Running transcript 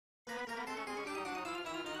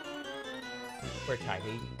We're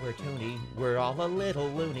tiny, we're toony, we're all a little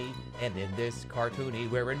loony, and in this cartoony,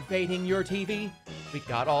 we're invading your TV. We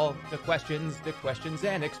got all the questions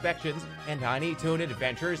and expections, and Tiny Toon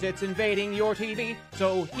Adventures, it's invading your TV.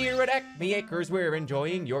 So here at Acme Acres, we're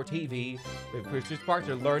enjoying your TV. We've Christian Sparks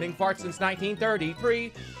are learning farts since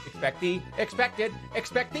 1933. Expect the expected,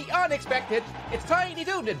 expect the unexpected. It's Tiny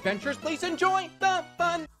Toon Adventures, please enjoy the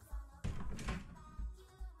fun.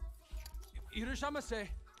 Irashamase.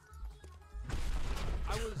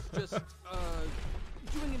 I was just,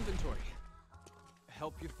 doing inventory.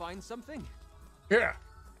 Help you find something? Yeah.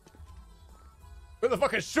 Where the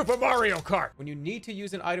fuck is Super Mario Kart? When you need to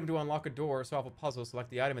use an item to unlock a door or solve a puzzle, select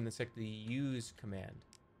the item and then select the use command.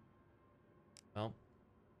 Well,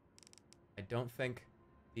 I don't think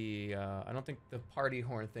the party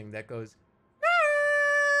horn thing that goes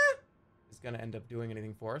is gonna end up doing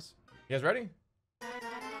anything for us. You guys ready?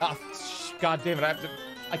 Oh, god damn it,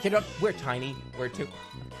 I cannot, we're tiny, we're too,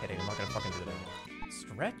 I'm kidding, I'm not gonna fucking do that.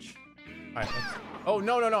 Stretch? Alright, oh,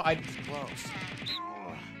 no, close.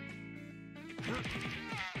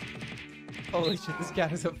 Holy shit, this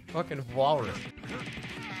cat is a fucking walrus.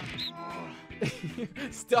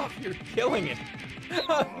 Stop, you're killing it.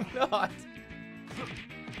 I'm not.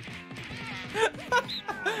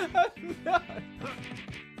 I'm not.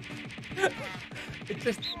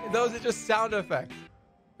 Those are just sound effects.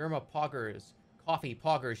 Jerma poggers, coffee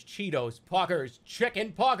poggers, Cheetos poggers,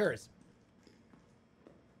 chicken poggers.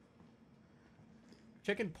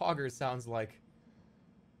 Chicken poggers sounds like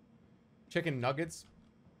chicken nuggets,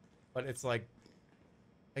 but it's like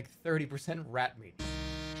 30% rat meat.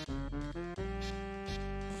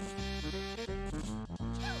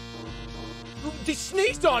 They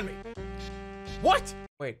sneezed on me! What?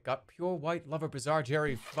 Wait, got Pure White Lover Bizarre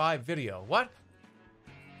Jerry 5 video. What?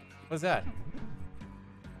 What's that?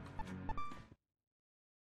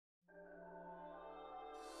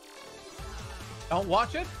 Don't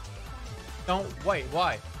watch it? Don't, wait,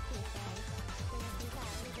 why?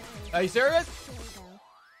 Are you serious?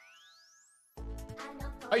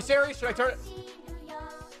 Are you serious? Should I turn it?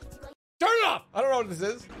 Turn it off! I don't know what this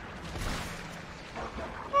is.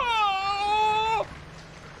 Oh!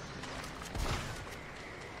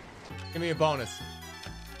 Give me a bonus.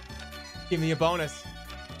 Give me a bonus.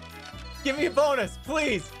 Give me a bonus,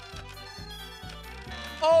 please.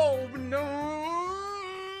 Oh, no.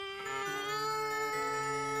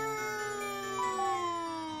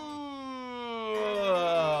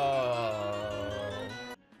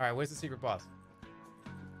 All right, where's the secret boss?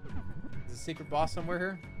 Is the secret boss somewhere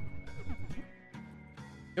here?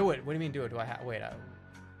 Do it. What do you mean do it? Do I have... Wait,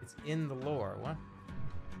 it's in the lore. What?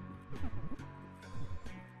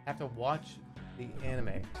 I have to watch the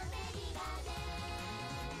anime.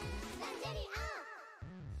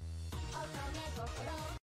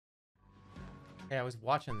 Hey, I was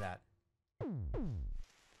watching that.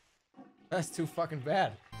 That's too fucking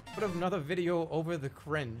bad. Put another video over the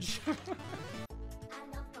cringe.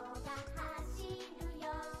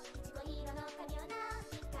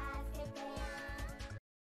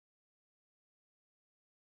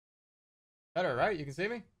 Better, right? You can see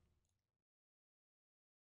me?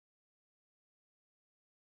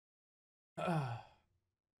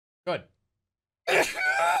 Good.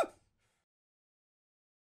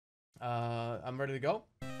 I'm ready to go.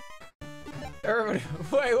 Everybody,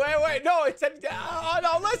 wait, no, it said, oh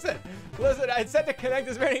no, listen, I said to connect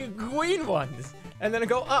as many green ones, and then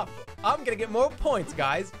go up. I'm gonna get more points,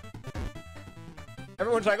 guys.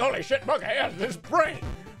 Everyone's like, holy shit, monkey ass, his brain.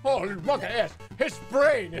 Holy monkey ass, his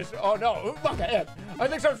brain is, oh no, monkey ass, I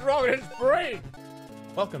think something's wrong with his brain.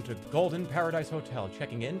 Welcome to Golden Paradise Hotel.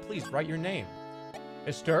 Checking in, please write your name.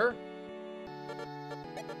 Mr.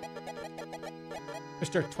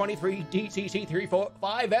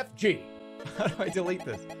 23DCC345FG. How do I delete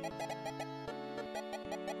this?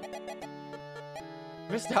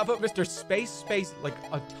 How about Mr. Space, like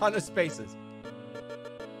a ton of spaces?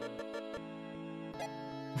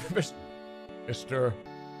 Mr.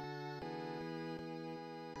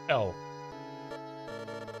 L.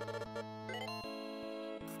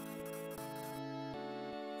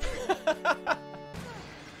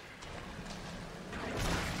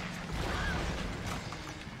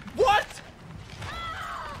 What?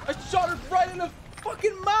 I shot her right in the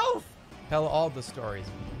fucking mouth! Tell all the stories.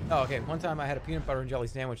 Oh, okay. One time I had a peanut butter and jelly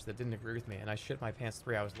sandwich that didn't agree with me, and I shit my pants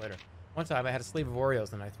 3 hours later. One time I had a sleeve of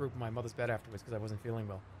Oreos, and I threw up in my mother's bed afterwards because I wasn't feeling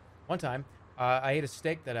well. One time, I ate a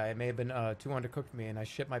steak that I may have been too undercooked for me, and I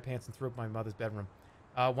shit my pants and threw up in my mother's bedroom.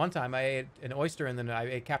 One time I ate an oyster, and then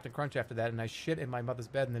I ate Captain Crunch after that, and I shit in my mother's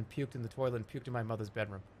bed, and then puked in the toilet and puked in my mother's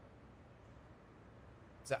bedroom.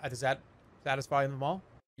 Does that satisfy them all?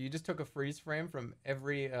 You just took a freeze frame from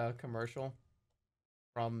every commercial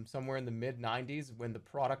from somewhere in the mid-90s when the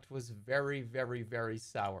product was very, very, very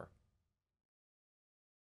sour.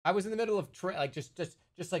 I was in the middle of like just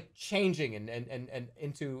like changing and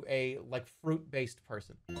into a like fruit-based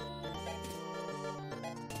person.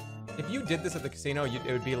 If you did this at the casino,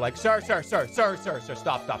 it would be like, sir, stop.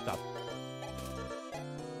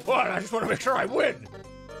 What? I just want to make sure I win.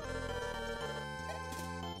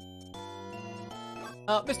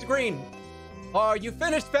 Mr. Green, are you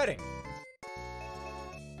finished betting?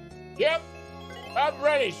 Yep, I'm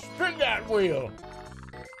ready. Spin that wheel.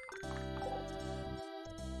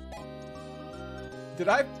 Did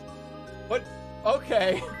I? What?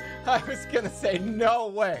 Okay. I was gonna say no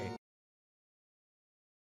way.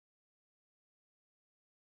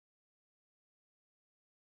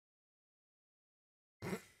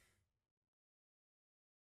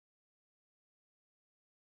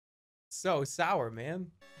 So sour,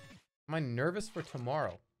 man. Am I nervous for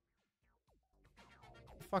tomorrow?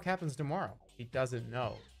 What the fuck happens tomorrow? He doesn't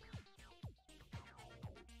know.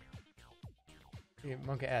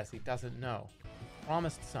 Monkey ass, he doesn't know. I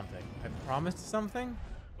promised something. I promised something?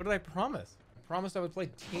 What did I promise? I promised I would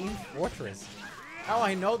play Team Fortress. How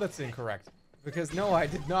I know that's incorrect. Because no, I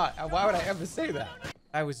did not. Why would I ever say that?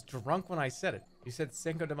 I was drunk when I said it. You said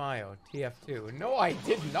Cinco de Mayo, TF2. No, I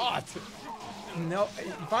did not. No,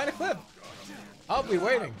 find a clip. I'll be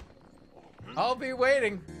waiting. I'll be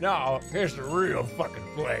waiting. Now, here's the real fucking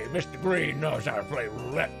play. Mr. Green knows how to play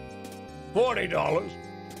roulette. $40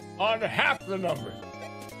 on half the numbers.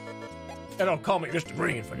 They don't call me Mr.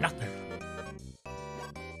 Green for nothing.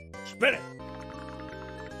 Spin it.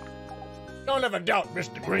 Don't ever doubt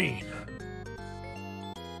Mr. Green.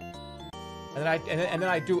 And then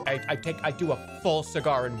I do a full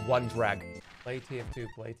cigar in one drag. Play TF2,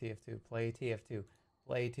 play TF2, play TF2,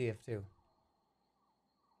 play TF2.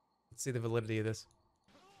 Let's see the validity of this.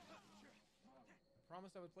 I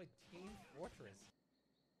promised I would play Team Fortress.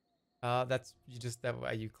 That's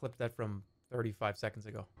you clipped that from 35 seconds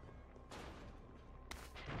ago.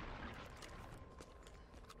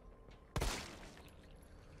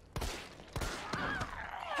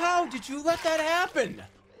 How did you let that happen?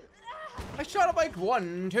 I shot him like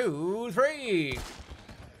 1, 2, 3.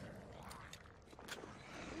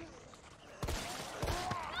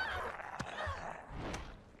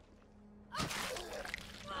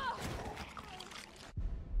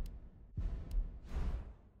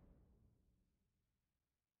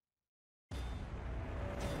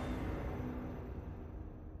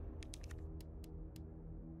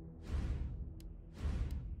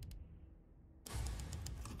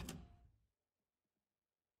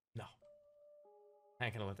 I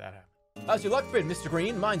ain't gonna let that happen. How's your luck been, Mr.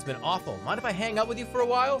 Green? Mine's been awful. Mind if I hang out with you for a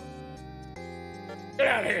while? Get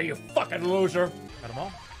out of here, you fucking loser. Got them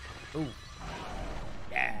all? Ooh.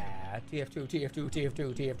 Yeah. TF2, TF2,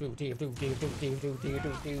 TF2, TF2, TF2, TF2, TF2,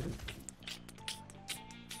 TF2,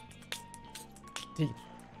 TF2.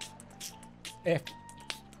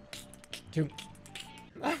 TF2.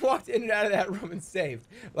 I walked in and out of that room and saved.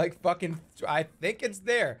 Like fucking, I think it's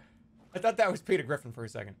there. I thought that was Peter Griffin for a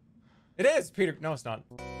second. It is, Peter. No, it's not.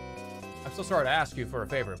 I'm so sorry to ask you for a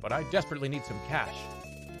favor, but I desperately need some cash.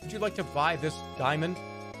 Would you like to buy this diamond?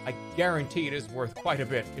 I guarantee it is worth quite a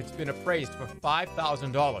bit. It's been appraised for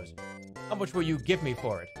 $5,000. How much will you give me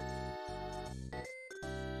for it?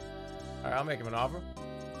 All right, I'll make him an offer.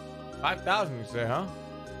 $5,000, you say, huh?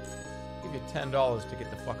 I'll give you $10 to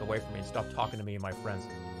get the fuck away from me and stop talking to me and my friends.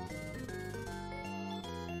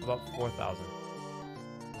 About $4,000.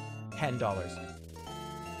 $10.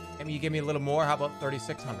 Maybe you give me a little more. How about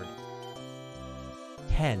 $3,600?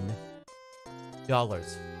 $10.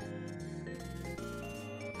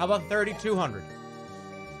 How about $3,200?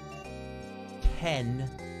 $10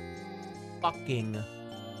 fucking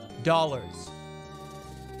dollars.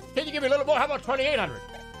 Can you give me a little more? How about $2,800?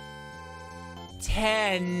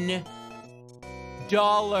 $10.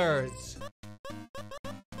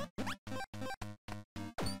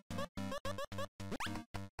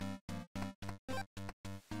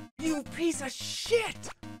 You piece of shit!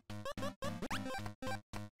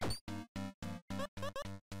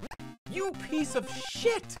 You piece of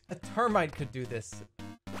shit! A termite could do this.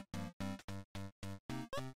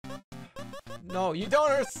 No, you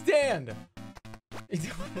don't understand! You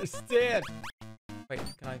don't understand! Wait,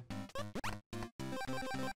 can I...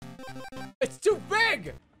 It's too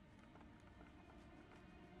big!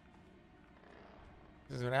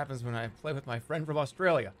 This is what happens when I play with my friend from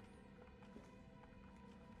Australia.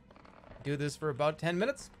 Do this for about 10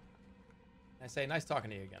 minutes. I say, nice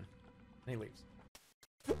talking to you again. And he leaves.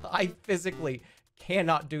 I physically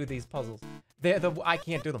cannot do these puzzles. I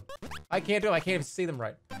can't do them. I can't do them. I can't even see them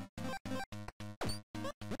right.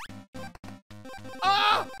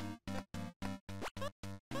 Ah!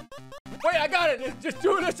 Wait, I got it. Just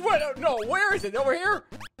do it this way. No, where is it? Over here?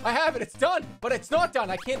 I have it. It's done. But it's not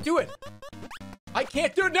done. I can't do it. I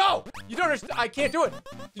can't do it. No! You don't understand. I can't do it.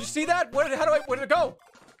 Did you see that? Where did it go?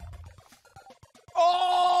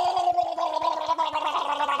 Oh!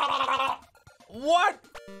 What?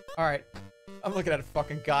 All right. I'm looking at a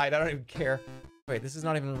fucking guide. I don't even care. Wait, this is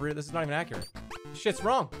not even real. This is not even accurate. This shit's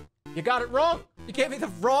wrong. You got it wrong. You gave me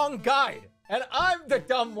the wrong guide. And I'm the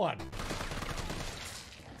dumb one.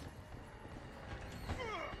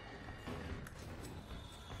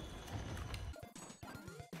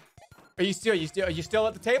 Are you still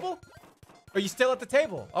at the table? Are you still at the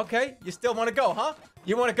table? Okay, you still want to go, huh?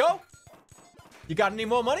 You want to go? You got any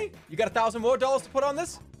more money? You got $1,000 more to put on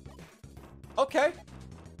this? Okay.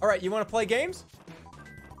 All right, you want to play games?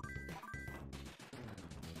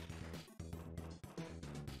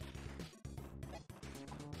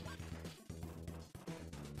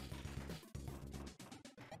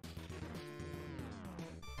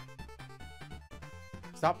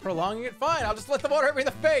 Stop prolonging it? Fine, I'll just let the water hit me in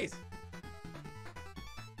the face.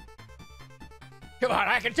 Come on,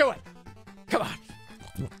 I can do it. Come on.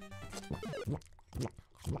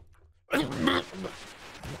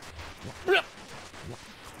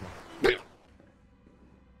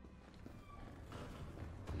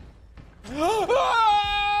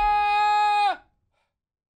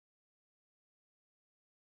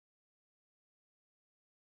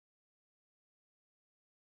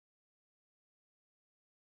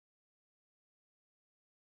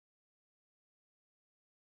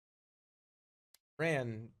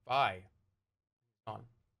 Ran by. On.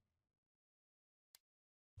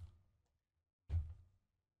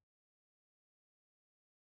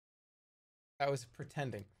 I was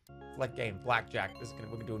pretending. Select game, blackjack. This is gonna,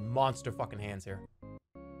 we're doing monster fucking hands here.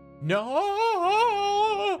 No!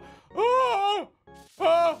 Oh! Oh!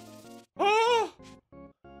 Oh! Oh!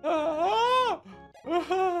 Oh!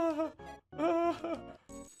 Oh!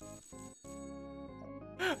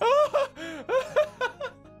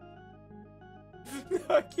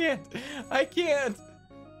 I can't. I can't.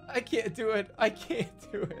 I can't do it. I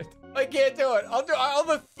can't do it. I can't do it. I'll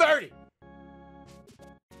do 30.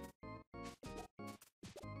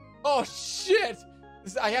 Oh shit!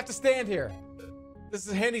 I have to stand here. This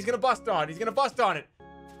is him. He's gonna bust on. He's gonna bust on it.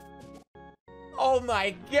 Oh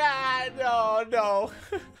my god! No, no.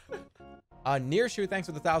 Nearshoe, thanks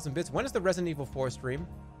for the 1,000 bits. When is the Resident Evil 4 stream?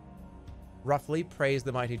 Roughly, praise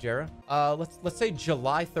the mighty Jerma. Let's say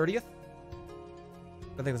July 30th.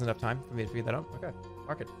 I don't think there's enough time for me to figure that out. Okay,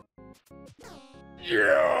 mark it. Yeah,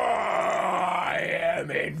 I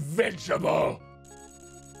am invincible.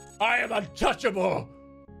 I am untouchable.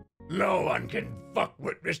 No one can fuck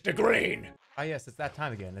with Mr. Green. Ah, yes, it's that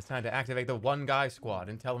time again. It's time to activate the one guy squad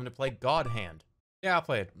and tell him to play God Hand. Yeah, I'll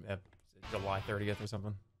play it July 30th or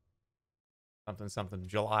something. Something,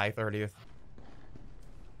 July 30th.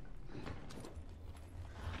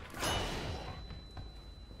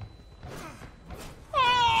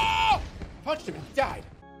 Oh! Punched him and he died.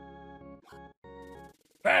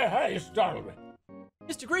 Hey, you startled me.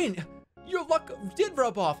 Mr. Green, your luck did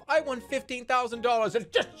rub off. I won $15,000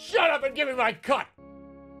 and Just shut up and give me my cut.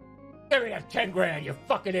 Give me that 10 grand, you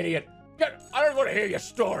fucking idiot. I don't want to hear your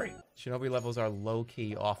story. Shinobi levels are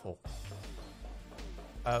low-key awful.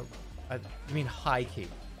 You mean high-key.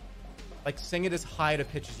 Like, sing it as high at a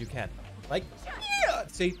pitch as you can. Like, yeah!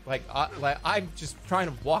 See, like I'm just trying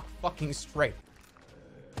to walk fucking straight.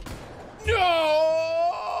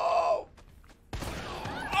 No!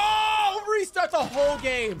 Oh, restarts a whole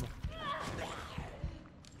game.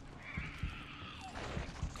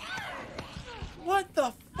 What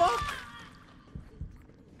the fuck?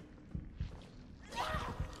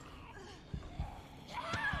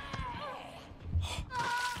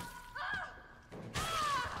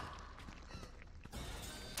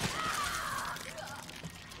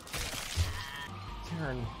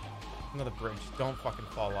 Turn another bridge. Don't fucking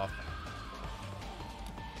fall off.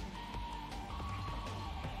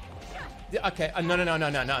 Okay, no.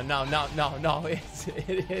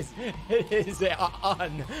 It is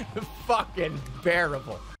unfucking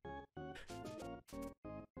bearable.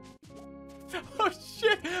 Oh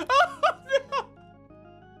shit! Oh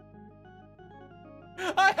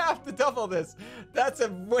no! I have to double this. That's a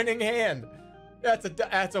winning hand. That's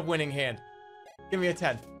a winning hand. Give me a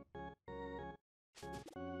 10.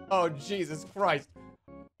 Oh Jesus Christ!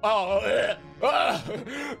 Oh,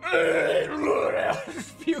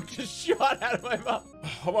 puke just shot out of my mouth.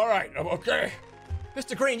 I'm all right. I'm okay.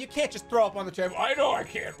 Mr. Green, you can't just throw up on the table. I know I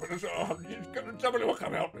can't, but somebody will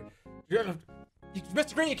come help me.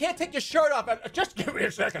 Mr. Green, you can't take your shirt off. Just give me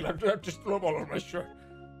a second. I'm just threw them all over my shirt.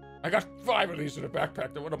 I got 5 of these in a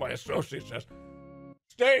backpack that one of my associates has.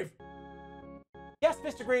 Steve! Yes,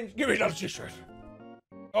 Mr. Green. Give me another t-shirt.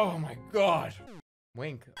 Oh my God.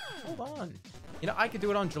 Wink. Hold on. You know, I could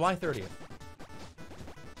do it on July 30th.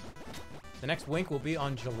 The next Wink will be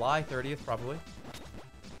on July 30th, probably.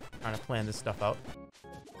 Trying to plan this stuff out.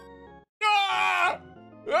 Ah!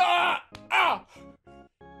 Ah! Ah!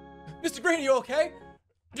 Mr. Green, are you okay?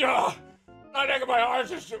 Ah! I think my arms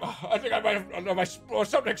just... I think I might have...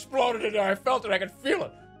 something exploded in there. I felt it. I could feel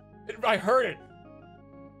it. I heard it.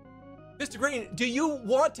 Mr. Green, do you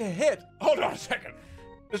want to hit? Hold on a second.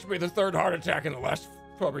 This will be the 3rd heart attack in the last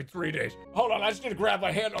probably 3 days. Hold on, I just need to grab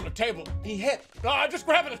my hand on the table. He hit. No, I'm just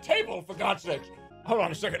grabbing the table, for God's sakes. Hold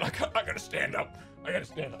on a second. I gotta stand up. I gotta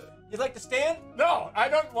stand up. You'd like to stand? No, I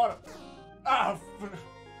don't want to. Ow.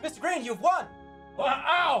 Mr. Green, you've won.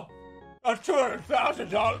 Ow.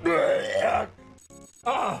 $200,000.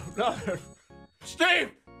 Oh, no.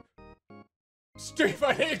 Steve! Steve,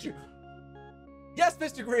 I need you. Yes,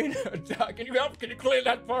 Mr. Green. Can you help? Can you clean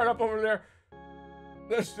that part up over there?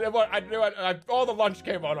 All the lunch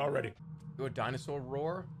came on already. Do a dinosaur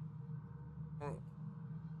roar?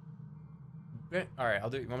 All right, I'll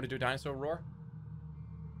do it. You want me to do a dinosaur roar?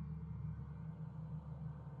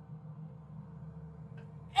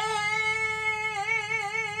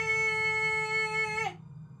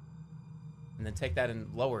 And then take that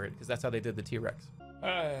and lower it, because that's how they did the T-Rex.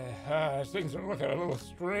 Things are looking a little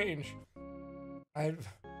strange. I'm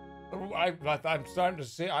starting to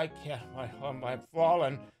see. I can't. I'm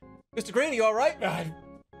falling. Mr. Green, are you all right?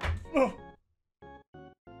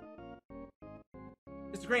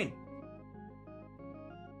 Mr. Green.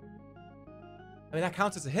 I mean, that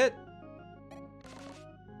counts as a hit.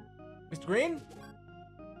 Mr. Green?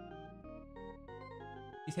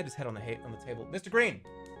 He's hit his head on the table. Mr. Green.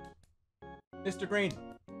 Mr. Green.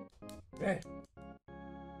 Hey.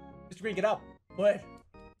 Mr. Green, get up. What?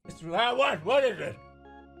 What? What is it?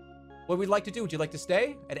 What we'd like to do, would you like to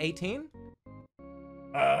stay at 18?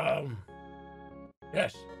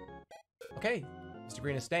 Yes. Okay, Mr.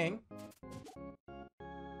 Green is staying.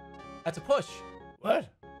 That's a push. What?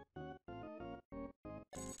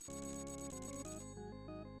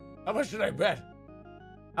 How much did I bet?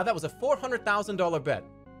 That was a $400,000 bet.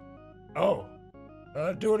 Oh.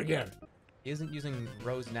 Do it again. He isn't using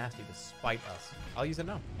Rose Nasty to spite us. I'll use it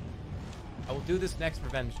now. I will do this next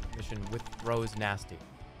revenge mission with Rose Nasty.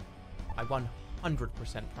 I 100%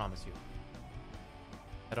 promise you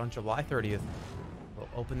that on July 30th, we'll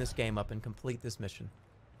open this game up and complete this mission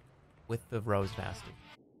with the Rose Nasty.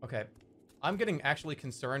 Okay, I'm getting actually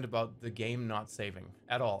concerned about the game not saving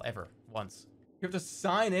at all, ever, once. You have to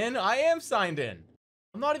sign in? I am signed in.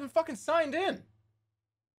 I'm not even fucking signed in.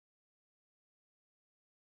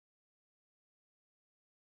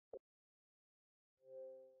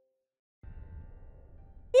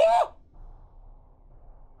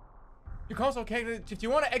 Your call's okay. If you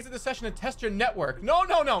want to exit the session and test your network. No,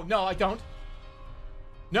 I don't.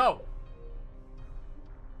 No.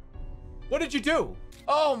 What did you do?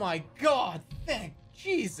 Oh my God, thank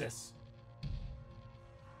Jesus.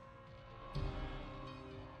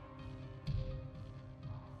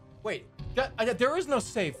 Wait, there is no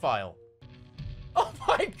save file. Oh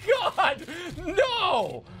my God,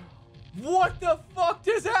 no. What the fuck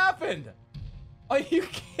just happened? Are you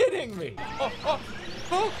kidding me? Get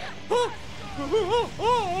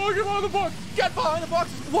behind the box! Get behind the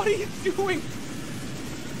box! What are you doing?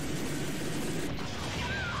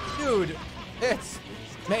 Dude, it's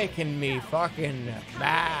making me fucking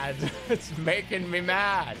mad. It's making me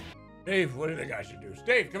mad. Steve, what do you think I should do?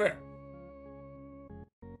 Steve, come here.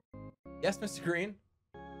 Yes, Mr. Green?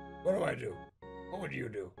 What do I do? What would you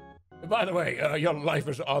do? And by the way, your life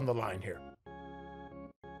is on the line here.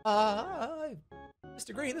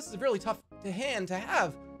 Mr. Green, this is a really tough hand to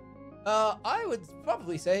have. I would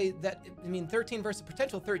probably say that, 13 versus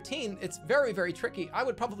potential 13, it's very, very tricky. I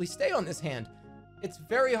would probably stay on this hand. It's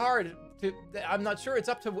very hard to, I'm not sure it's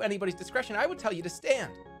up to anybody's discretion. I would tell you to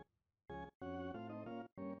stand.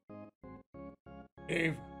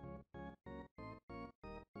 Steve.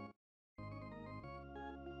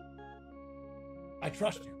 I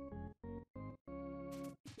trust you.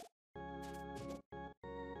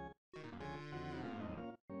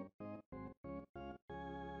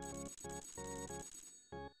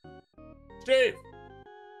 Steve!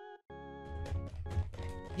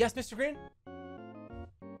 Yes, Mr. Green?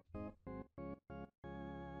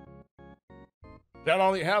 Is that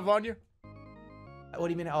all you have on you? What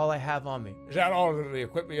do you mean all I have on me? Is that all of the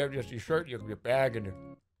equipment you have? Just your shirt, your bag, and your...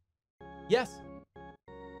 Yes.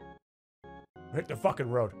 Hit the fucking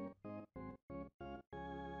road.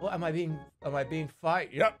 Well, am I being fired?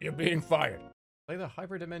 Yep, you're being fired. Play the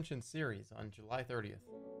Hyperdimension series on July 30th.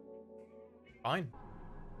 Fine.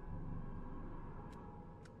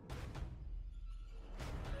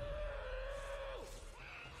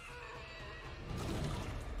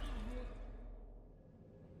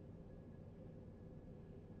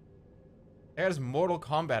 He has Mortal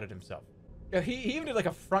Kombated himself. Yeah, he even did like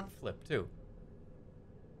a front flip too.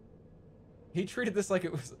 He treated this like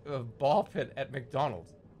it was a ball pit at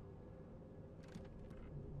McDonald's.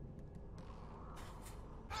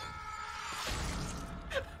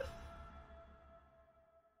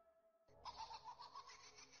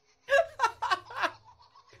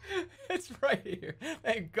 It's right here.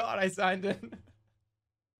 Thank God I signed in.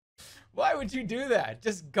 Why would you do that?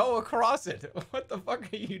 Just go across it. What the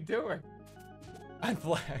fuck are you doing? I'm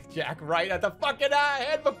Blackjack right at the fucking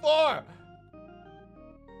head before.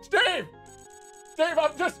 Steve! Steve,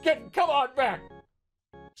 I'm just kidding. Come on back.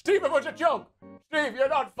 Steve, it was a joke. Steve, you're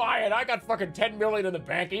not fired. I got fucking 10 million in the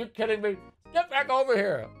bank. Are you kidding me? Get back over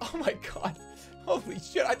here. Oh my God. Holy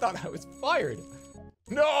shit, I thought I was fired.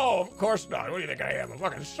 No, of course not. What do you think I am? A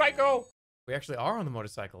fucking psycho? We actually are on the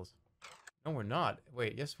motorcycles. No, we're not.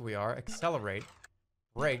 Wait, yes, we are. Accelerate.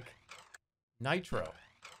 Brake. Nitro.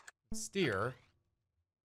 Steer.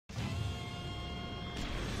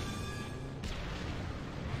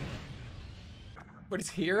 But it's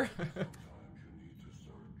here?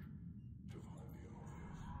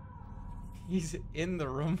 He's in the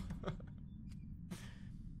room.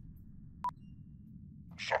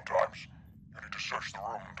 Sometimes you need to search the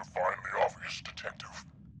room to find the obvious detective.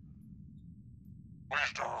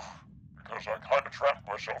 Please do, because I kind of trapped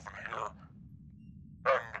myself in here.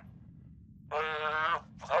 And I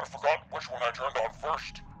kind of forgot which one I turned on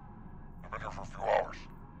first. I've been here for a few hours.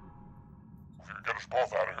 If you could get us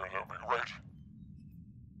both out of here, that would be great.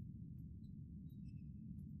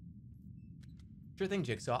 Sure thing,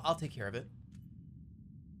 Jigsaw. I'll take care of it.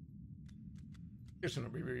 It's in a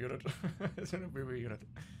BB unit. It's in a BB unit.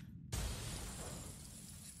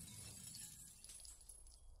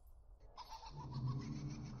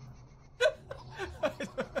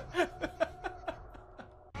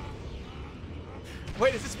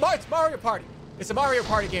 Wait, is this it's Mario Party? It's a Mario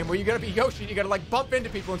Party game where you're gonna be Yoshi and you gotta like bump into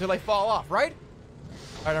people until they fall off, right?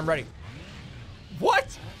 Alright, I'm ready. What?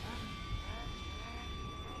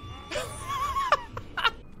 He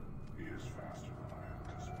is faster than I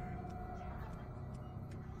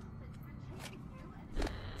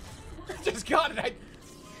anticipated. Just got it.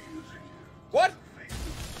 What?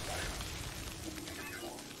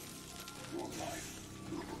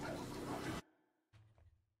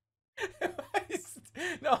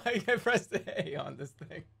 No, I pressed the A on this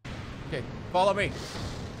thing. Okay, follow me.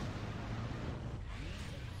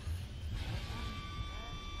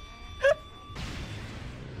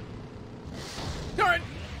 Turn!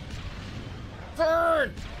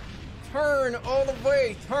 Turn! Turn all the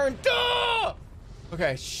way! Turn! Duh!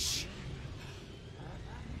 Okay, shh.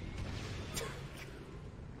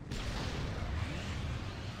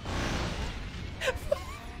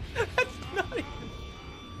 That's not even...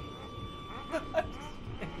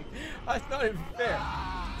 That's not even fair.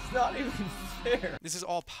 It's not even fair. This is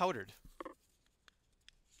all powdered.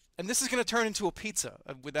 And this is going to turn into a pizza.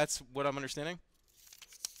 That's what I'm understanding.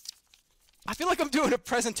 I feel like I'm doing a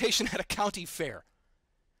presentation at a county fair.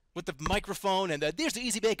 With the microphone and there's the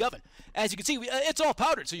Easy Bake Oven. As you can see, it's all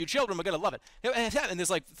powdered, so your children are going to love it. And there's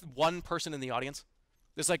like one person in the audience.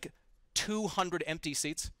 There's like 200 empty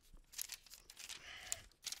seats.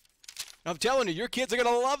 I'm telling you, your kids are going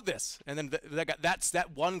to love this. And then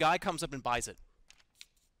that one guy comes up and buys it.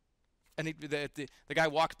 And the guy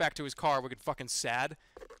walks back to his car looking fucking sad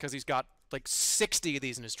because he's got like 60 of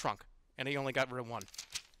these in his trunk. And he only got rid of one.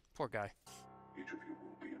 Poor guy. Each of you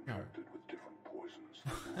will be injected with different poisons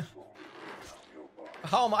that will slowly break down your body.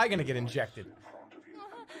 How am I going to get injected? In front of you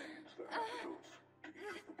contains the antidotes to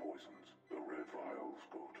each of the poisons. The red vials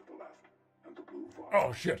go to the left, and the blue vials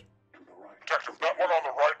Oh, shit. to the right. Detective, that one on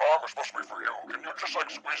the right arm is supposed to be for you. Can you just like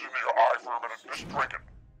squeeze it into your eye for a minute? Just drink it.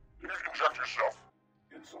 Can you inject yourself?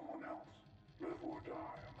 In someone else. Live or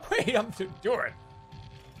die. Wait, I'm doing.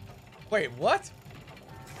 Wait, what?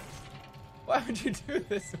 Why would you do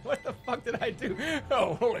this? What the fuck did I do?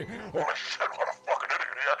 Oh, holy. Holy shit, what a fucking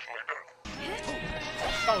idiot. He actually did it.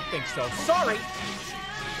 I don't think so. Sorry.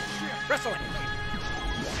 Wrestling.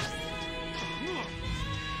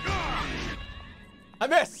 I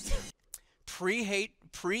missed.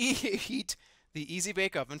 Preheat the easy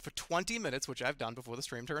bake oven for 20 minutes, which I've done before the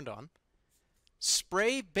stream turned on.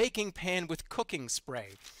 Spray baking pan with cooking spray.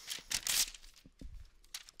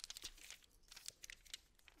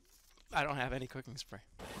 I don't have any cooking spray.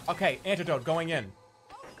 Okay, antidote going in.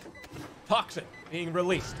 Toxin being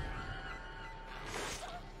released.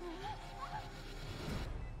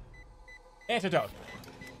 Antidote.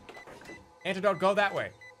 Antidote, go that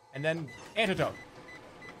way. And then antidote.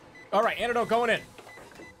 All right, antidote going in.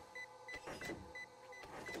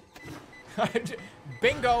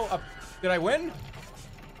 Bingo. Did I win?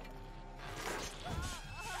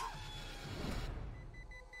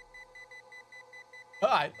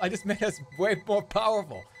 I just made us way more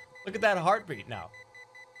powerful. Look at that heartbeat now.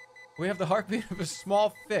 We have the heartbeat of a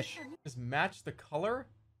small fish. Just match the color?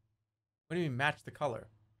 What do you mean match the color?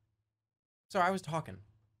 Sorry, I was talking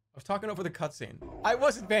over the cutscene. I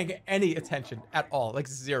wasn't paying any attention at all, like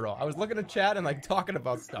zero. I was looking at chat and like talking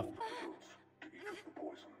about stuff. To each of the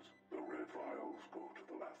poisons, the red vials go to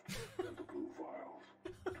the left, and the blue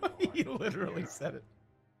vials. He literally said it.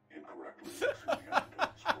 Incorrectly mixing the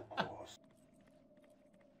antidotes will cause.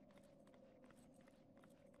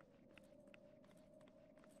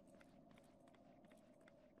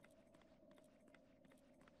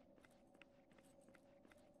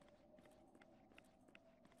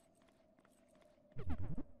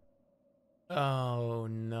 Oh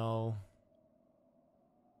no.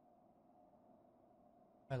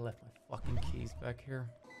 I left my fucking keys back here.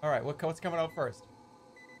 All right, what's coming out first?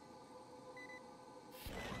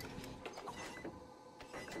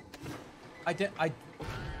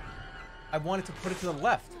 I wanted to put it to the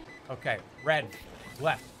left. Okay, red,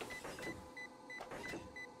 left.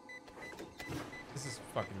 This is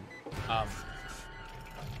fucking,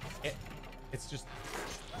 it's just,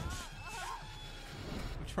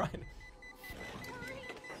 I'm trying.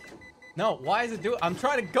 No, why is it doing? I'm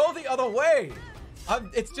trying to go the other way.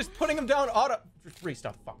 It's just putting him down auto. Just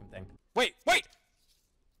restart the fucking thing. Wait!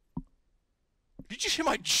 Did you see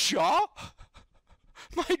my jaw?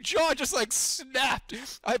 My jaw just like snapped.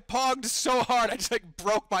 I pogged so hard, I just like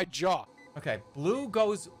broke my jaw. Okay, blue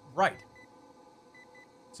goes right.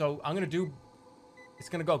 So I'm gonna do. It's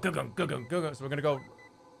gonna go go go go go go go. So we're gonna go.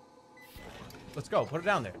 Let's go. Put it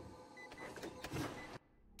down there.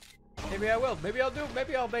 Maybe I will. Maybe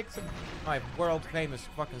I'll make some my world famous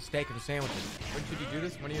fucking steak and sandwiches. When should you do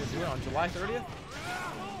this? When are you gonna do it? On July 30th?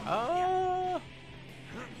 I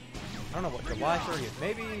don't know what, July 30th.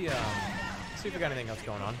 Maybe, see if we got anything else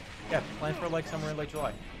going on. Yeah, plan for like somewhere in late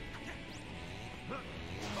July.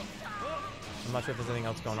 I'm not sure if there's anything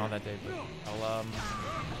else going on that day, but I'll,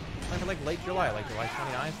 plan for like late July, like July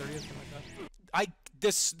 29th, 30th, something like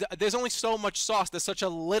that. There's only so much sauce. There's such a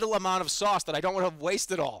little amount of sauce that I don't want to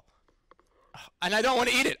waste it all. And I don't want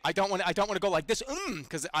to eat it. I don't want to go like this,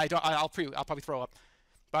 because I'll probably throw up.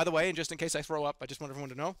 By the way, and just in case I throw up, I just want everyone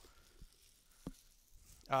to know,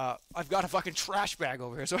 I've got a fucking trash bag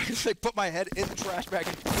over here, so I can just like put my head in the trash bag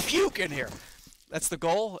and puke in here. That's the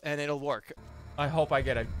goal, and it'll work. I hope I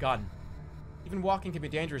get a gun. Even walking can be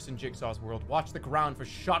dangerous in Jigsaw's world. Watch the ground for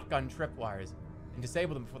shotgun tripwires and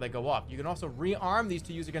disable them before they go off. You can also rearm these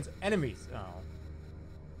to use against enemies. Oh,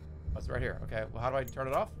 that's right here. Okay, well, how do I turn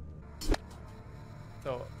it off?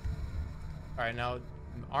 So, all right, now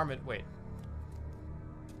arm it. Wait.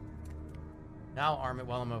 Now arm it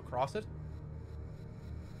while I'm across it.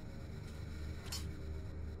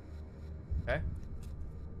 Okay.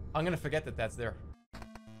 I'm gonna forget that that's there.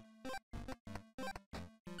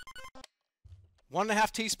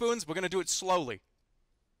 1.5 teaspoons. We're gonna do it slowly.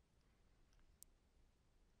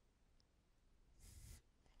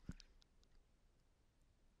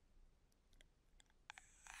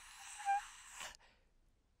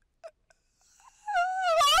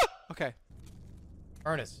 Okay.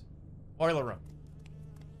 Ernest, boiler room.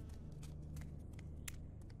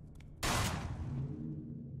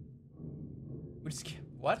 We just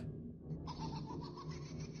what?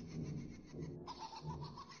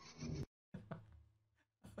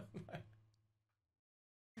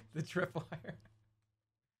 The tripwire.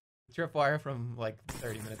 Tripwire from like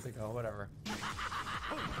 30 minutes ago, whatever.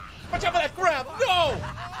 Watch out for that grab! No!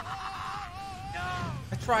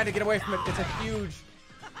 I tried to get away from it. It's a huge.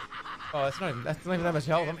 Oh, that's not even that much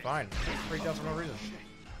health. I'm fine. I freaked out for no reason.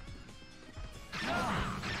 How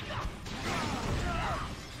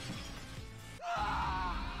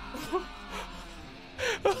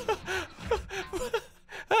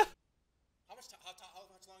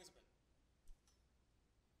much long has it been?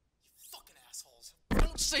 You fucking assholes.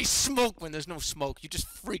 Don't say smoke when there's no smoke. You just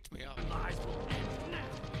freaked me out.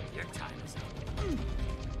 Your time is up.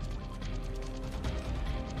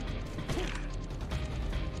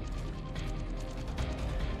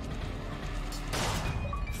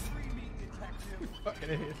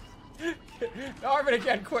 idiot. Arm it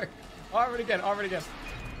again, quick. Arm it again, arm it again.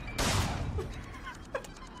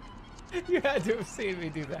 You had to have seen me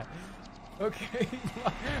do that. Okay,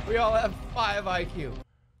 we all have 5 IQ.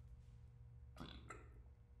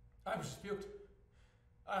 I almost puked.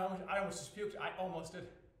 I almost puked. I almost did.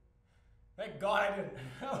 Thank God I didn't.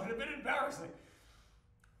 That would have been embarrassing.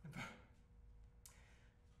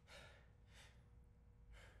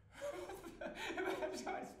 I just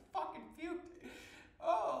fucking puked.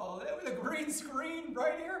 Oh, that was a green screen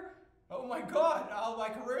right here. Oh my God, my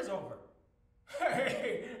career's over.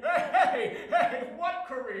 Hey, what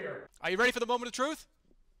career? Are you ready for the moment of truth?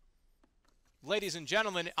 Ladies and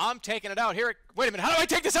gentlemen, I'm taking it out here. Wait a minute, how do I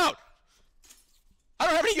take this out? I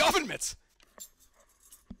don't have any oven mitts.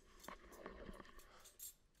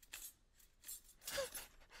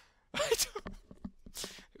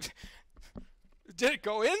 Did it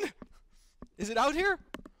go in? Is it out here?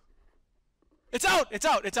 It's out, it's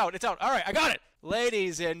out, it's out, it's out. All right, I got it.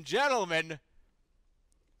 Ladies and gentlemen,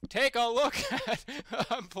 take a look at,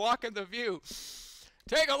 I'm blocking the view.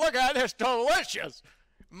 Take a look at this delicious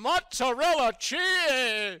mozzarella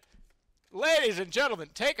cheese. Ladies and gentlemen,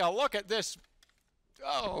 take a look at this.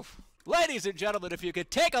 Oh, ladies and gentlemen, if you could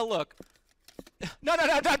take a look. No,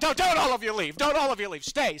 don't all of you leave. Don't all of you leave.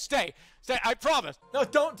 Stay, I promise. No,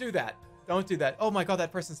 don't do that. Don't do that. Oh my God,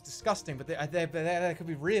 that person's disgusting, but that could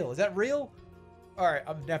be real. Is that real? All right,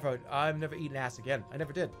 I'm never eating ass again. I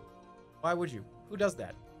never did. Why would you? Who does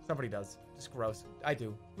that? Somebody does. Just gross. I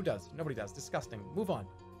do. Who does? Nobody does. Disgusting. Move on.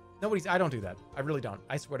 I don't do that. I really don't.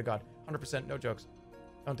 I swear to God. 100%, no jokes.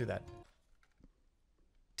 Don't do that.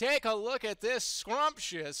 Take a look at this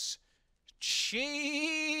scrumptious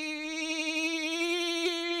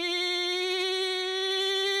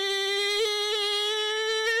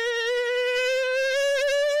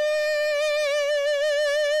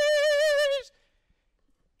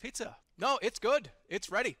pizza. No, it's good.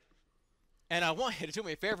 It's ready. And I want you to do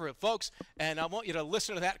me a favor, folks, and I want you to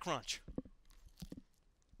listen to that crunch.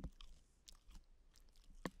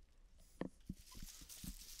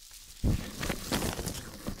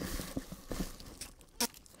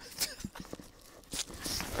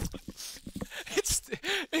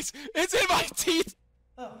 It's in my teeth.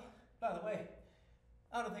 Oh, by the way,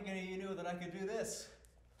 I don't think any of you knew that I could do this.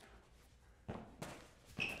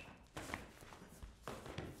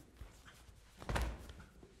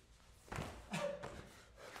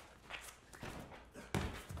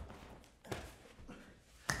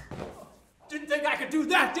 Didn't think I could do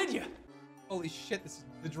that, did you? Holy shit, this is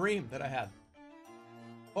the dream that I had.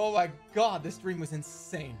 Oh my God, this dream was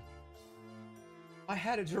insane. I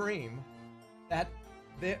had a dream that,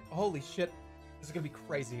 holy shit, this is gonna be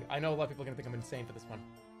crazy. I know a lot of people are gonna think I'm insane for this one.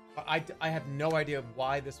 I have no idea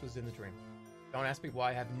why this was in the dream. Don't ask me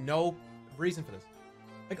why, I have no reason for this.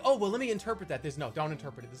 Like, oh, well, let me interpret that. Don't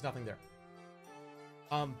interpret it, there's nothing there.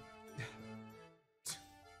 I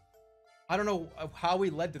don't know how we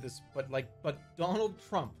led to this, but Donald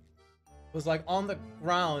Trump was like on the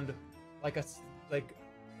ground, like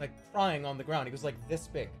crying on the ground. He was like this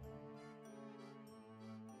big,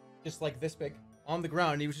 just like this big on the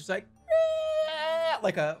ground. And he was just like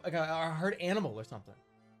a herd animal or something.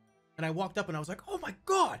 And I walked up and I was like, oh my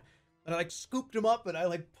God! And I like scooped him up and I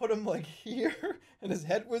like put him like here, and his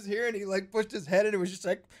head was here, and he like pushed his head and it was just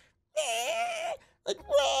like,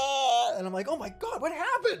 and I'm like, oh my God, what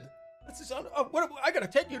happened? That's just, I gotta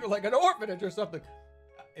take you to like an orphanage or something.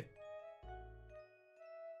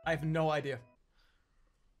 I have no idea.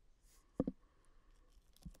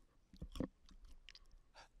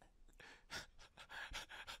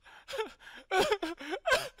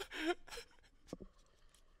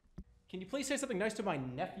 Can you please say something nice to my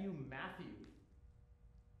nephew, Matthew?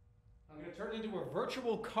 I'm gonna turn it into a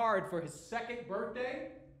virtual card for his 2nd birthday.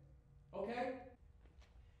 Okay?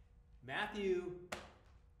 Matthew,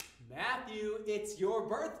 it's your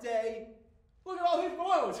birthday. Look at all these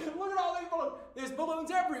balloons. Look at all these balloons. There's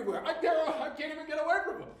balloons everywhere. I can't even get away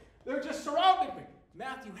from them. They're just surrounding me.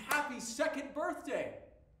 Matthew, happy 2nd birthday.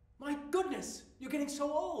 My goodness, you're getting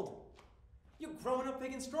so old. You're growing up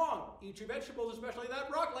big and strong. Eat your vegetables, especially that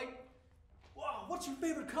broccoli. Wow, what's your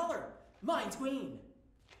favorite color? Mine's green.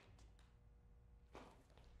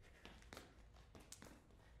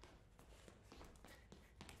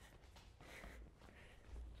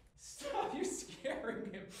 Stop, you're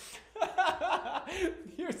scaring him.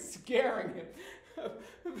 You're scaring him.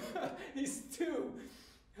 He's 2.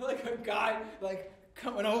 Like a guy, like,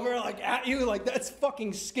 coming over, like, at you. Like, that's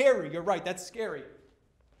fucking scary. You're right, that's scary.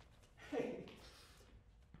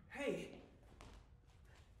 Hey.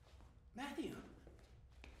 Matthew.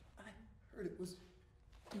 I heard it was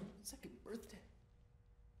your 2nd birthday.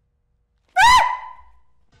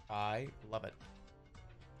 I love it.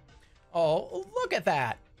 Oh, look at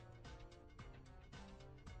that.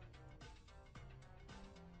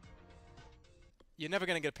 You're never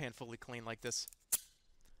gonna get a pan fully clean like this.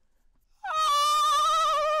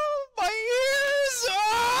 Oh, my ears!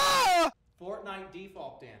 Ah! Fortnite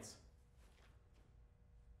default dance.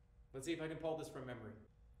 Let's see if I can pull this from memory.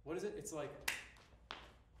 What is it? It's like...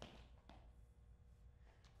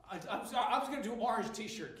 I'm just gonna do orange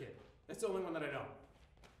t-shirt kid. That's the only one that I know.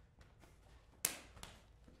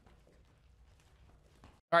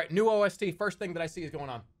 All right, new OST. First thing that I see is going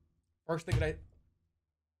on. First thing that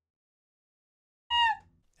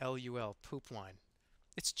I... LUL, poop wine.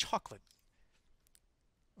 It's chocolate.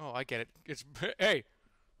 Oh, I get it. It's hey,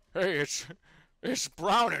 it's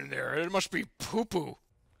brown in there. It must be poo-poo.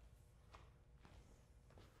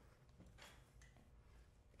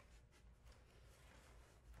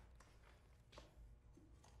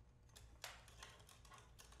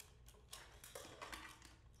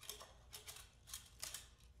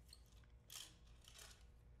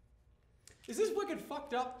 Is this wicked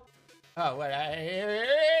fucked up? Oh, well,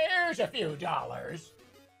 here's a few dollars.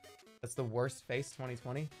 That's the worst face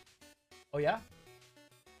 2020. Oh, yeah?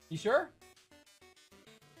 You sure?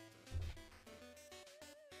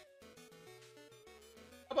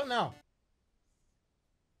 How about now?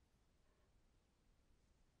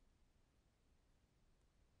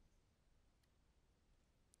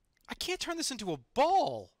 I can't turn this into a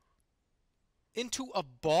ball. Into a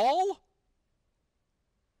ball?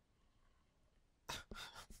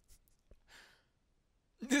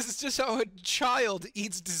 This is just how a child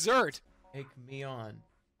eats dessert. Take me on.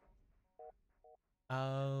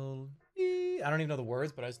 I'll be... I don't even know the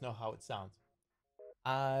words, but I just know how it sounds.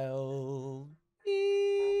 I'll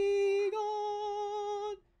be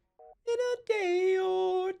gone in a day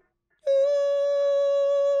or two.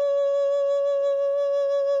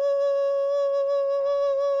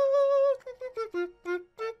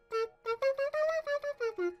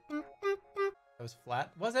 That was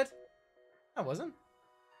flat, was it? That wasn't.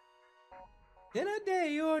 In a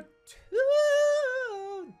day or two.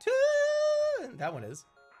 That one is.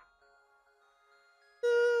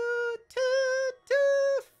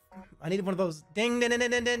 I needed one of those ding ding ding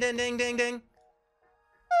ding ding ding ding ding ding.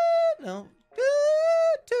 No.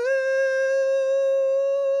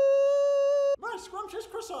 My scrumptious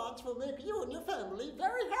croissants will make you and your family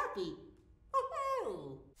very happy.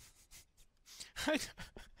 Oh.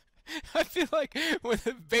 I feel like when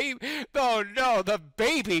the baby, oh no, the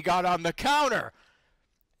baby got on the counter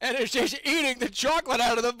and it's just eating the chocolate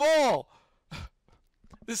out of the bowl.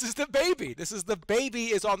 This is the baby. This is the baby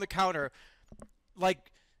is on the counter.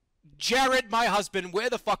 Like, Jared, my husband, where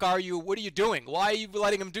the fuck are you? What are you doing? Why are you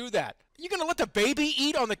letting him do that? You gonna let the baby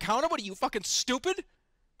eat on the counter? What are you, fucking stupid?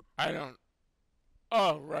 I don't...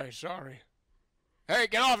 Oh, right, sorry. Hey,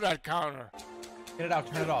 get off that counter. Get it out,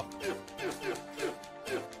 turn it off.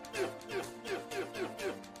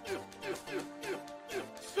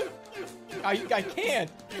 I can't.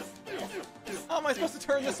 How am I supposed to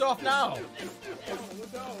turn this off now? No.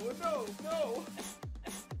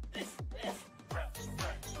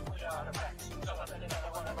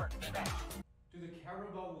 Do the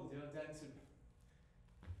caramel dance and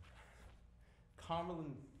caramel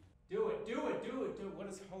and do it. What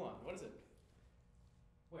is? Hold on. What is it?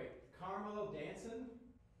 Wait, caramel dancing.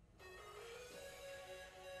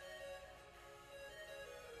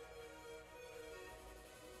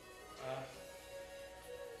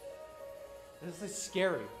 This is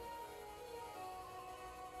scary.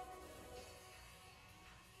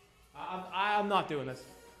 I'm not doing this.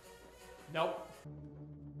 Nope.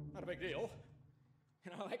 Not a big deal.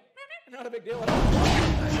 You know, like, not a big deal at all.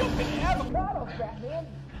 You can avocado, Batman.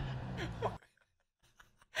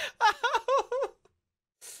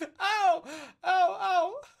 Ow!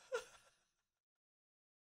 Ow!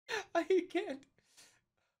 I can't.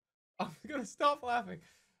 I'm gonna stop laughing.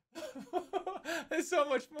 There's so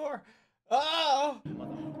much more. Oh!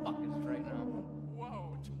 Motherfuckers right now.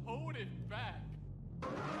 Whoa, tone it back.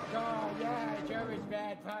 Oh, yeah, Jerma's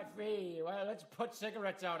bad, pot free. Well, let's put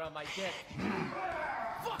cigarettes out on my dick.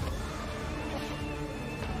 Fuck!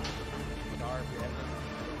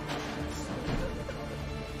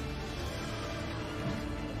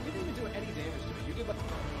 You didn't even do any damage to me. You did like...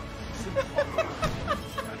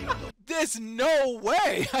 There's no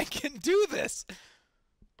way I can do this.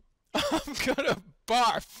 I'm gonna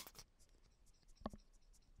barf.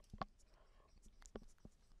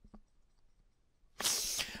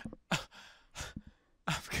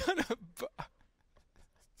 I'm gonna barf.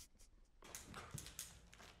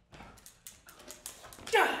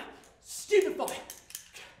 Stupid boy!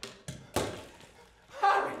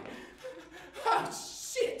 Harry!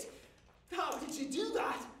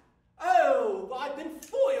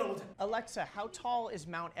 Alexa, how tall is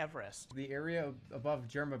Mount Everest? The area above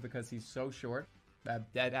Jerma because he's so short.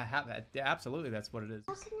 Absolutely, that's what it is.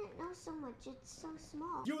 How can it know so much? It's so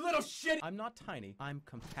small. You little shit! I'm not tiny. I'm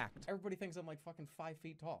compact. Everybody thinks I'm like fucking 5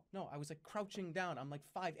 feet tall. No, I was like crouching down. I'm like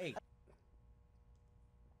 5'8".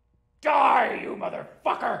 Die, you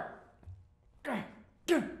motherfucker!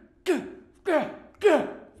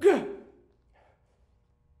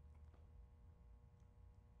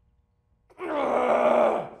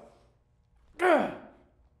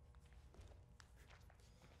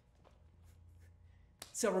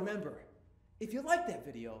 So remember, if you like that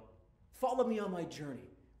video, follow me on my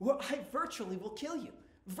journey, where I virtually will kill you.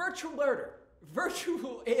 Virtual murder.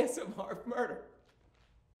 Virtual ASMR murder.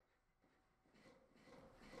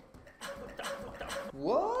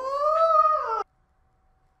 What?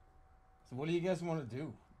 So what do you guys want to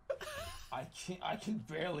do? I can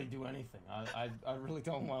barely do anything. I really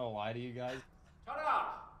don't want to lie to you guys. Ta-da!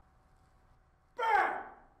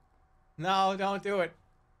 No, don't do it.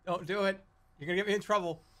 Don't do it. You're gonna get me in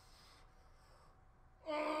trouble.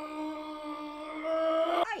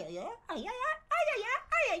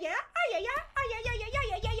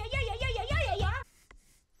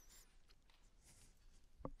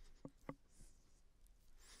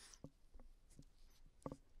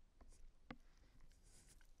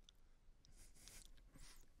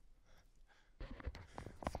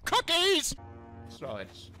 Cookies! So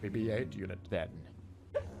it's BB-8 unit then.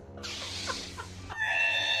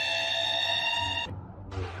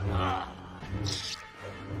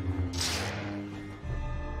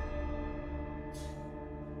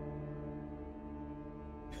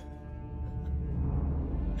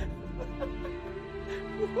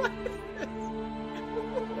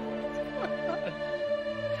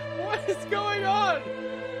 What is going on?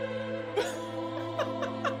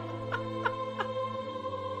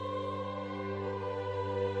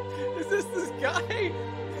 Is this guy?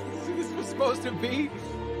 Is this was supposed to be?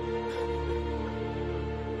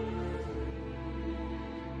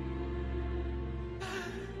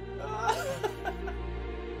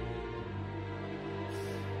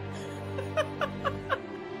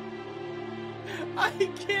 I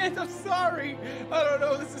can't, I'm sorry. I don't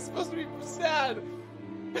know, this is supposed to be sad.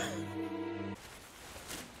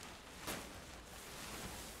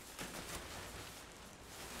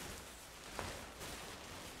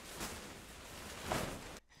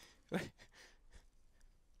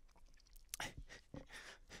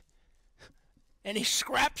 Any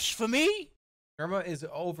scraps for me? Jerma is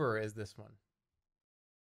over, is this one.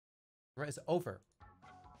 Jerma is over.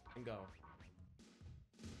 And go.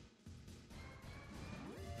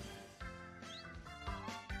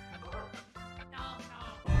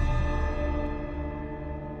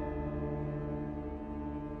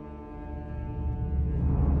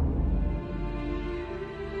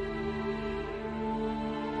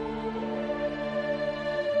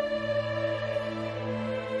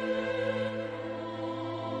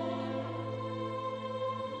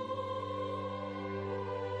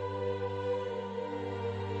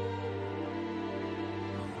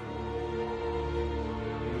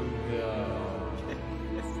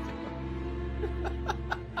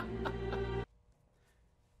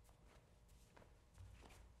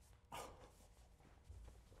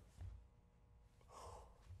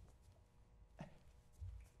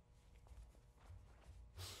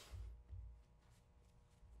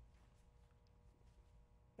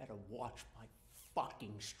 Better watch my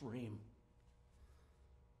fucking stream.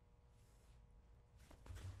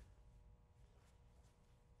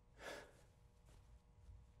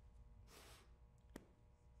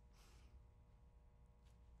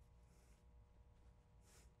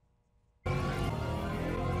 You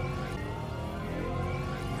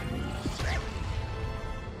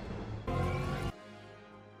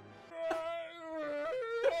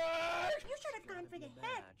should have gone for the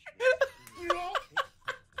head.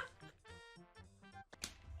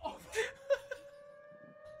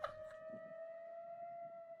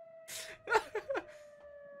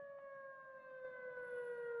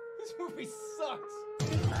 This movie sucks.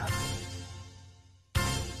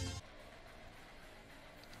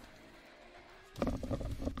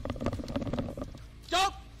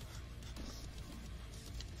 Don't!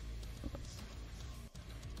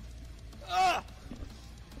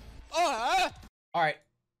 All right.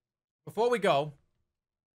 Before we go,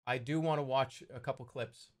 I do want to watch a couple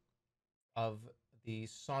clips of the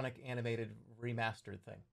Sonic animated remastered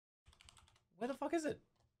thing. Where the fuck is it?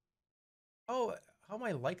 Oh, how am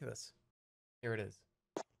I like this? Here it is.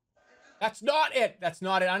 That's not it. That's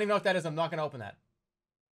not it. I don't even know what that is. I'm not going to open that.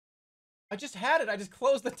 I just had it. I just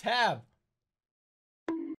closed the tab.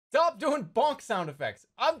 Stop doing bonk sound effects.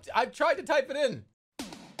 I've tried to type it in.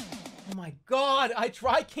 Oh my god, I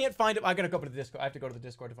can't find it. I gotta go to the Discord. I have to go to the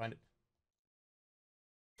Discord to find it.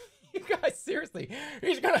 You guys, seriously,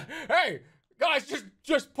 he's gonna, hey, guys,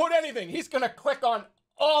 just put anything. He's gonna click on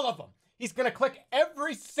all of them. He's gonna click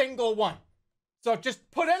every single one. So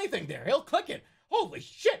just put anything there. He'll click it. Holy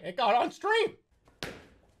shit, it got on stream.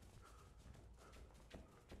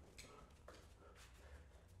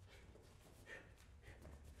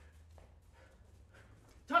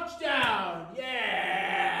 Touchdown!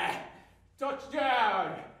 Yeah!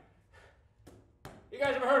 Touchdown! You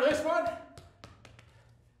guys ever heard of this one?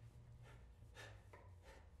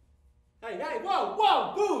 Hey,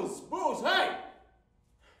 whoa, booze, hey!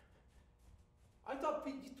 I thought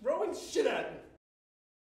you throwing shit at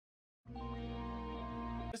me.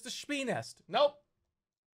 It's the Spee Nest. Nope.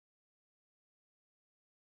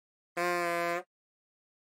 Oh,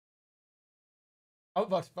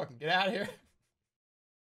 Bucks, fucking get out of here.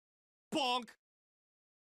 Bonk!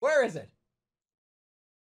 Where is it?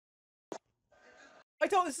 I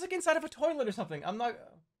told this is like inside of a toilet or something. I'm not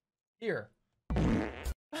here.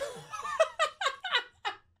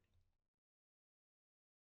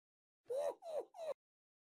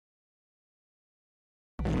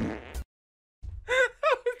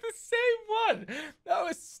 That was the same one. That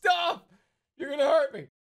was stop. You're gonna hurt me.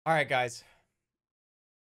 All right, guys.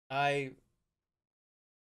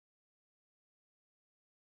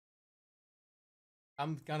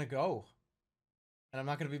 I'm gonna go. And I'm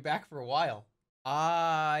not gonna be back for a while.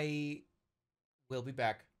 I will be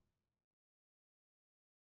back.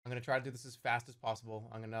 I'm gonna try to do this as fast as possible.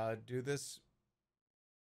 I'm gonna do this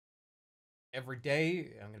every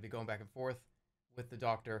day. I'm gonna be going back and forth with the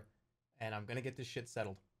doctor. And I'm gonna get this shit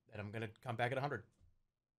settled. And I'm gonna come back at 100.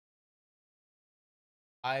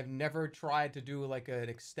 I've never tried to do like an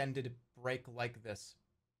extended break like this.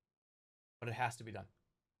 But it has to be done.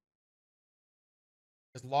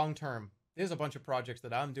 Because long term, there's a bunch of projects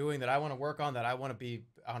that I'm doing that I want to work on that I want to be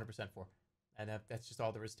 100% for. And that's just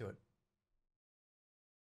all there is to it.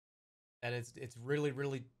 And it's really,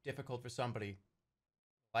 really difficult for somebody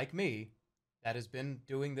like me that has been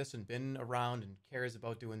doing this and been around and cares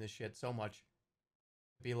about doing this shit so much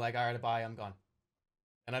to be like, all right, bye, I'm gone.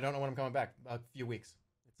 And I don't know when I'm coming back. A few weeks.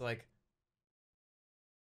 It's like,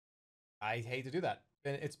 I hate to do that.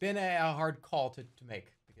 It's been a hard call to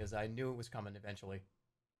make because I knew it was coming eventually.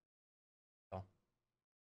 So,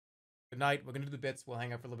 good night. We're going to do the bits. We'll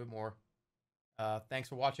hang out for a little bit more. Thanks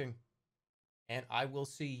for watching. And I will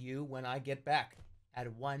see you when I get back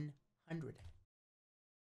at 100.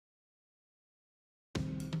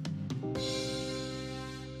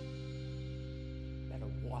 Better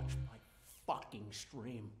watch my fucking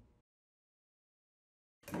stream.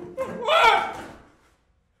 Ah!